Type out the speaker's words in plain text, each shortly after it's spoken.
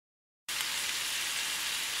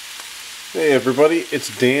Hey everybody,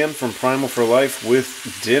 it's Dan from Primal for Life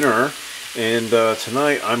with dinner, and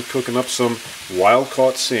tonight I'm cooking up some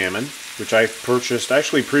wild-caught salmon, which I purchased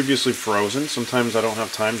actually previously frozen. Sometimes I don't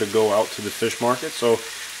have time to go out to the fish market, so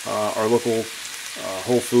our local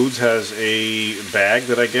Whole Foods has a bag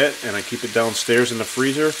that I get, and I keep it downstairs in the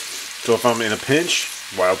freezer. So if I'm in a pinch,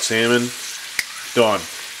 wild salmon, done.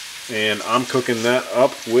 And I'm cooking that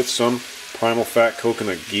up with some Primal Fat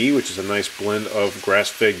coconut ghee, which is a nice blend of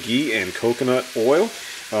grass-fed ghee and coconut oil.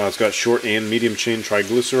 It's got short and medium chain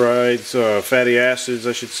triglycerides, fatty acids,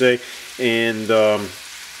 I should say, and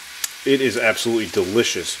it is absolutely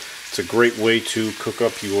delicious. It's a great way to cook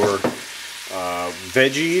up your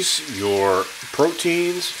veggies, your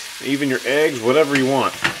proteins, even your eggs, whatever you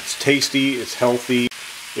want. It's tasty, it's healthy,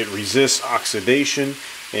 it resists oxidation,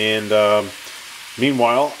 and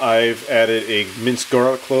meanwhile, I've added a minced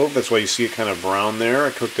garlic clove. That's why you see it kind of brown there. I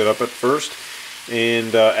cooked it up at first,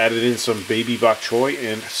 and added in some baby bok choy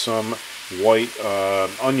and some white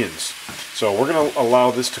onions. So we're going to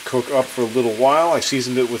allow this to cook up for a little while. I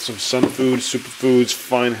seasoned it with some Sun Food, Superfoods,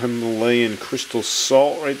 fine Himalayan crystal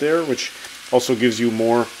salt right there, which also gives you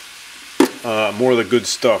more of the good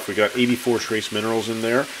stuff. We got 84 trace minerals in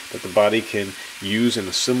there that the body can use and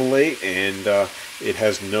assimilate, and it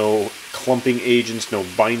has no clumping agents, no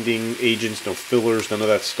binding agents, no fillers, none of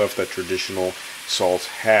that stuff that traditional salts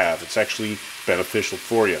have. It's actually beneficial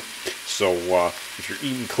for you. So if you're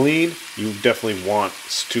eating clean, you definitely want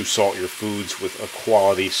to salt your foods with a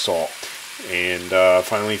quality salt. And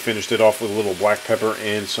finally finished it off with a little black pepper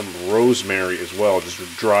and some rosemary as well, just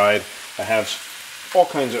dried. I have all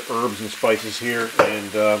kinds of herbs and spices here,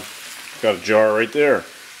 and got a jar right there.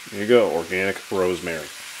 There you go, organic rosemary.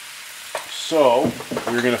 So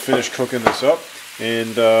we're going to finish cooking this up,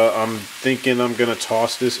 and I'm thinking I'm going to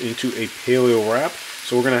toss this into a paleo wrap.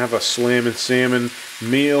 So we're going to have a Slammin salmon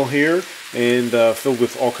meal here, and filled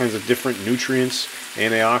with all kinds of different nutrients,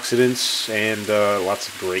 antioxidants, and lots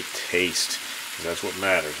of great taste. And that's what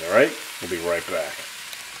matters, alright? We'll be right back.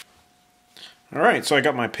 Alright, so I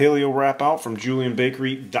got my paleo wrap out from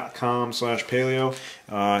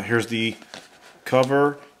julianbakery.com/paleo. Here's the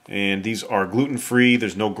cover, and these are gluten-free.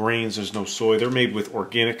 There's no grains, there's no soy. They're made with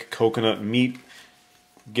organic coconut meat,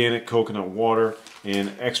 organic coconut water,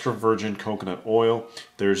 and extra virgin coconut oil.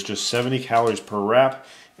 There's just 70 calories per wrap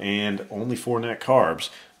and only 4 net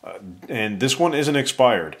carbs. And this one isn't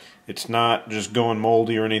expired. It's not just going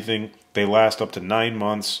moldy or anything. They last up to 9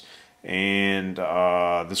 months, and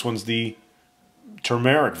this one's the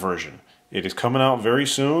turmeric version. It is coming out very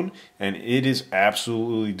soon, and it is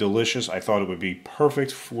absolutely delicious. I thought it would be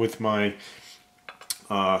perfect with my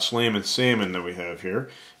Slammin salmon that we have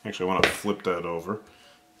here. Actually, I want to flip that over.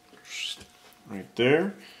 Right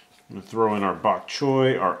there. I'm going to throw in our bok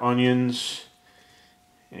choy, our onions,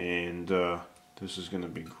 and this is going to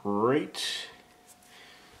be great.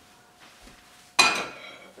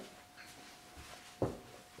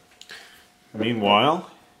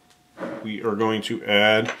 Meanwhile, we are going to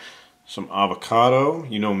add some avocado.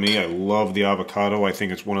 You know me, I love the avocado. I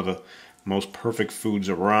think it's one of the most perfect foods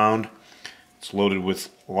around. It's loaded with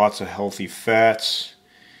lots of healthy fats,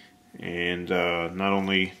 and not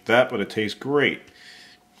only that, but it tastes great.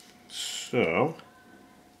 So,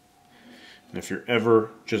 and if you're ever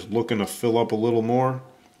just looking to fill up a little more,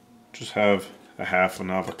 just have a half an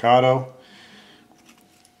avocado.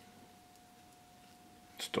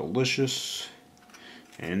 It's delicious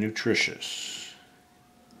and nutritious.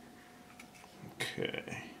 Okay.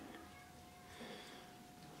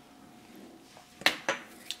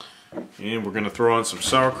 And we're going to throw on some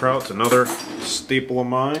sauerkraut. It's another staple of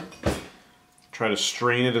mine. Try to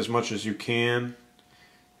strain it as much as you can,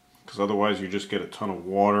 because otherwise you just get a ton of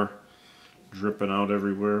water dripping out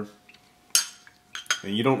everywhere.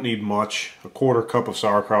 And you don't need much. A quarter cup of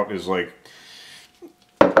sauerkraut is like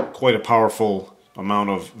quite a powerful amount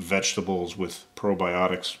of vegetables with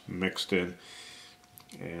probiotics mixed in.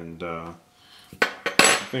 And I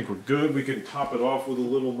think we're good. We can top it off with a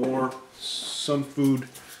little more Sun Food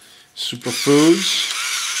Superfoods,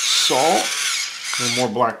 salt, a little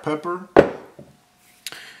more black pepper,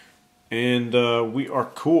 and we are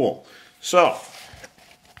cool. So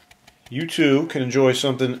you too can enjoy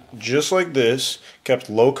something just like this, kept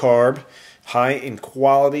low carb, high in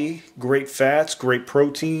quality, great fats, great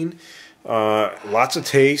protein, lots of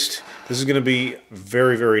taste. This is going to be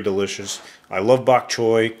very, very delicious. I love bok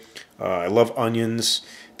choy. I love onions.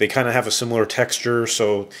 They kind of have a similar texture,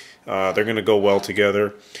 so they're going to go well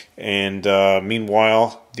together. And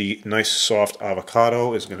meanwhile, the nice soft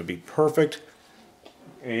avocado is going to be perfect.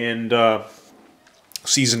 And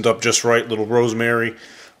seasoned up just right, little rosemary,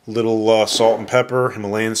 little salt and pepper,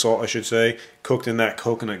 Himalayan salt I should say, cooked in that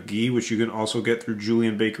coconut ghee, which you can also get through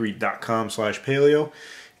julianbakery.com/paleo,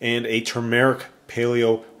 and a turmeric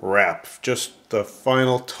paleo wrap. Just the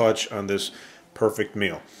final touch on this perfect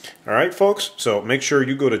meal. Alright folks, so make sure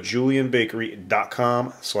you go to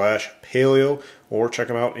julianbakery.com/paleo or check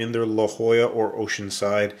them out in their La Jolla or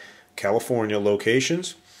Oceanside, California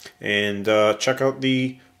locations, and check out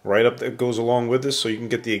the write-up that goes along with this so you can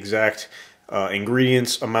get the exact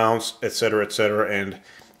ingredients, amounts, etc., etc., and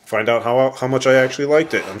find out how much I actually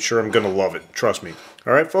liked it. I'm sure I'm going to love it. Trust me.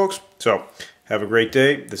 Alright folks, so have a great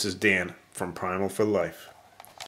day. This is Dan from Primal for Life.